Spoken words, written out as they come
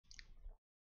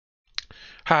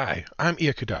Hi, I'm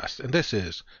Iya Kudas, and this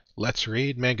is Let's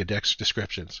Read Mangadex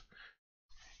Descriptions.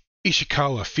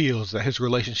 Ishikawa feels that his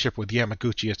relationship with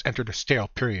Yamaguchi has entered a stale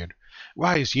period.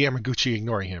 Why is Yamaguchi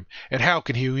ignoring him, and how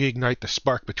can he reignite the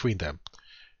spark between them?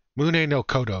 Mune no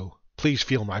Kodou, please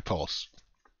feel my pulse.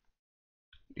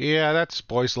 Yeah, that's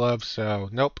boys' love, so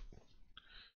nope.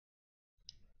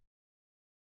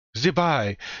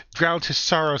 Zibai drowns his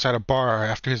sorrows at a bar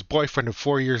after his boyfriend of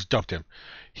 4 years dumped him.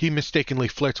 He mistakenly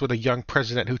flirts with a young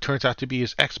president who turns out to be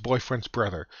his ex-boyfriend's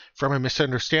brother. From a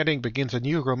misunderstanding begins a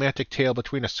new romantic tale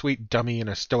between a sweet dummy and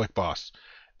a stoic boss.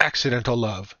 Accidental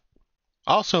love.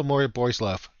 Also more boys'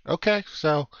 love. Okay,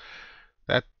 so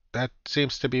that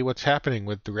seems to be what's happening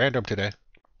with the random today.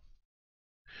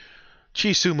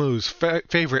 Chisumu's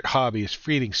favorite hobby is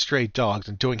feeding stray dogs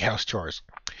and doing house chores.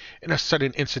 In a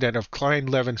sudden incident of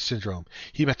Klein-Levin syndrome,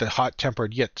 he met the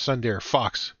hot-tempered yet tsundere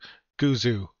fox,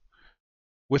 Guzu.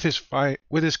 With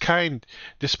his kind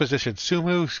disposition,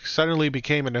 Sumu suddenly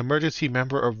became an emergency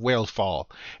member of Whalefall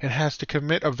and has to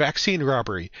commit a vaccine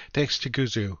robbery thanks to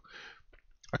Guzu.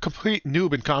 A complete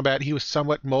noob in combat, he was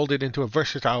somewhat molded into a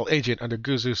versatile agent under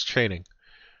Guzu's training.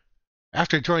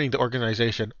 After joining the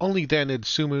organization, only then did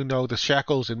Sumu know the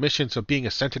shackles and missions of being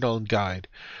a sentinel and guide.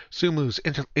 Sumu's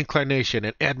inclination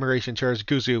and admiration towards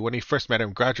Guzu when he first met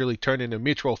him gradually turned into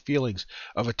mutual feelings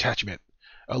of attachment.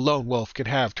 A lone wolf can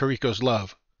have Toriko's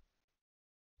love.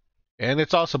 And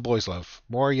it's also boys' love.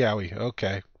 More yaoi.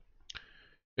 Okay.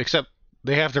 Except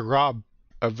they have to rob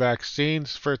of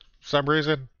vaccines for some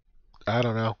reason. I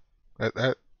don't know.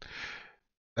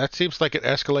 That seems like it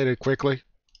escalated quickly.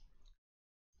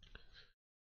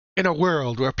 In a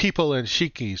world where people and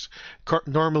shinkis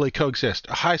normally coexist,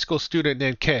 a high school student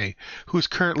named Kei, who is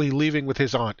currently leaving with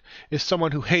his aunt, is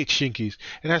someone who hates shinkis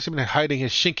and has been hiding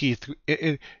his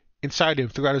shinki inside him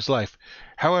throughout his life.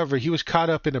 However, he was caught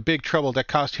up in a big trouble that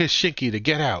caused his shinki to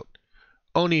get out.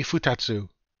 Oni Futatsu.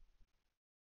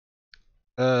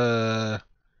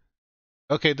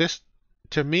 Okay,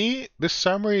 to me, this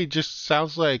summary just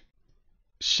sounds like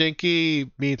shinki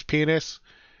means penis.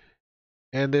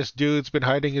 And this dude's been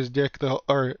hiding his dick well,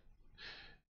 I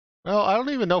don't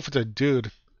even know if it's a dude.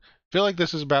 I feel like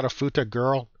this is about a futa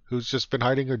girl who's just been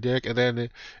hiding her dick, and then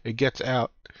it gets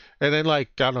out. And then,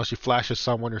 like, I don't know, she flashes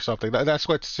someone or something. That's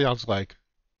what it sounds like.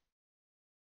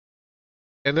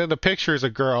 And then the picture is a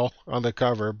girl on the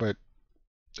cover, but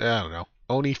I don't know.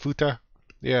 Oni Futa?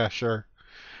 Yeah, sure.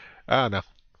 I don't know.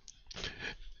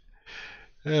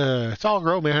 It's all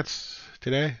romance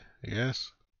today, I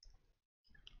guess.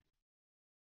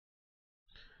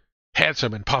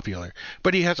 Handsome and popular,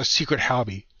 but he has a secret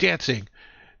hobby, dancing.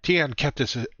 Tian kept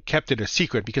it a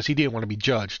secret because he didn't want to be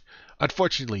judged.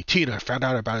 Unfortunately, Tina found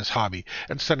out about his hobby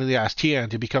and suddenly asked Tian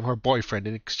to become her boyfriend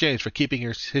in exchange for keeping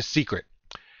his secret.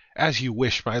 As you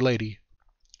wish, my lady.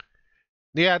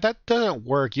 Yeah, that doesn't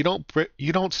work. You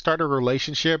don't start a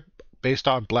relationship based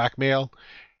on blackmail.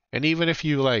 And even if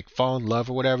you like fall in love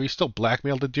or whatever, you still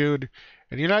blackmail the dude.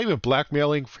 And you're not even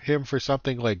blackmailing him for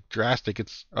something like drastic.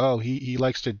 It's he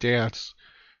likes to dance.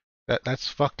 That's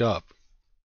fucked up.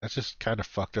 That's just kind of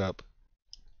fucked up.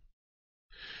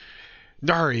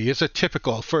 Nari is a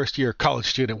typical first-year college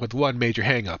student with one major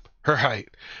hang-up, her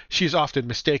height. She is often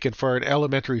mistaken for an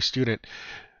elementary student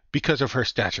because of her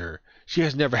stature. She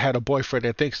has never had a boyfriend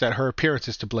and thinks that her appearance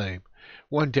is to blame.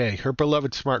 One day, her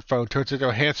beloved smartphone turns into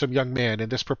a handsome young man,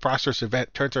 and this preposterous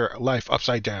event turns her life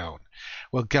upside down.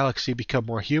 Will Galaxy become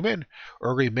more human,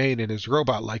 or remain in his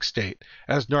robot-like state,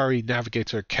 as Nari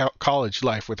navigates her college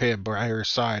life with him by her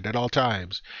side at all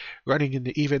times, running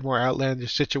into even more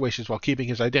outlandish situations while keeping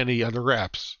his identity under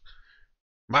wraps?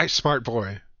 My smart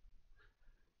boy.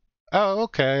 Oh,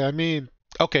 okay. I mean,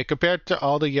 okay, compared to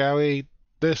all the yaoi,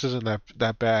 this isn't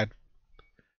that bad.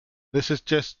 This is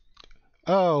just,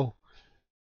 oh,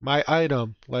 my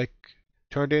item, like,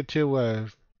 turned into a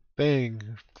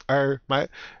thing. Or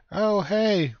oh,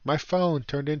 hey, my phone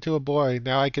turned into a boy.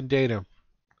 Now I can date him.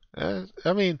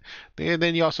 I mean, and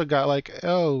then you also got like,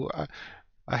 oh,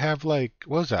 I have like,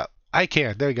 what was that? I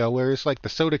can. There you go. Where it's like the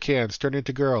soda cans turn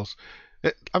into girls.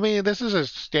 I mean, this is a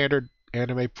standard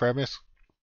anime premise.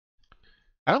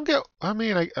 I don't get. I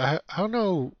mean, I don't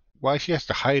know why she has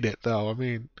to hide it though. I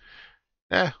mean,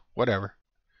 whatever.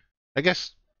 I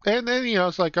guess. And then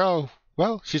it's like, oh,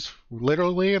 well, she's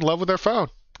literally in love with her phone.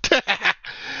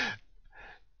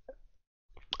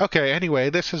 Okay,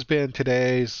 anyway, this has been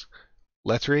today's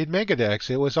Let's Read Mangadex.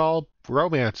 It was all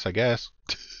romance, I guess.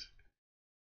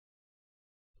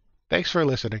 Thanks for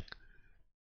listening.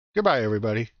 Goodbye,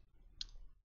 everybody.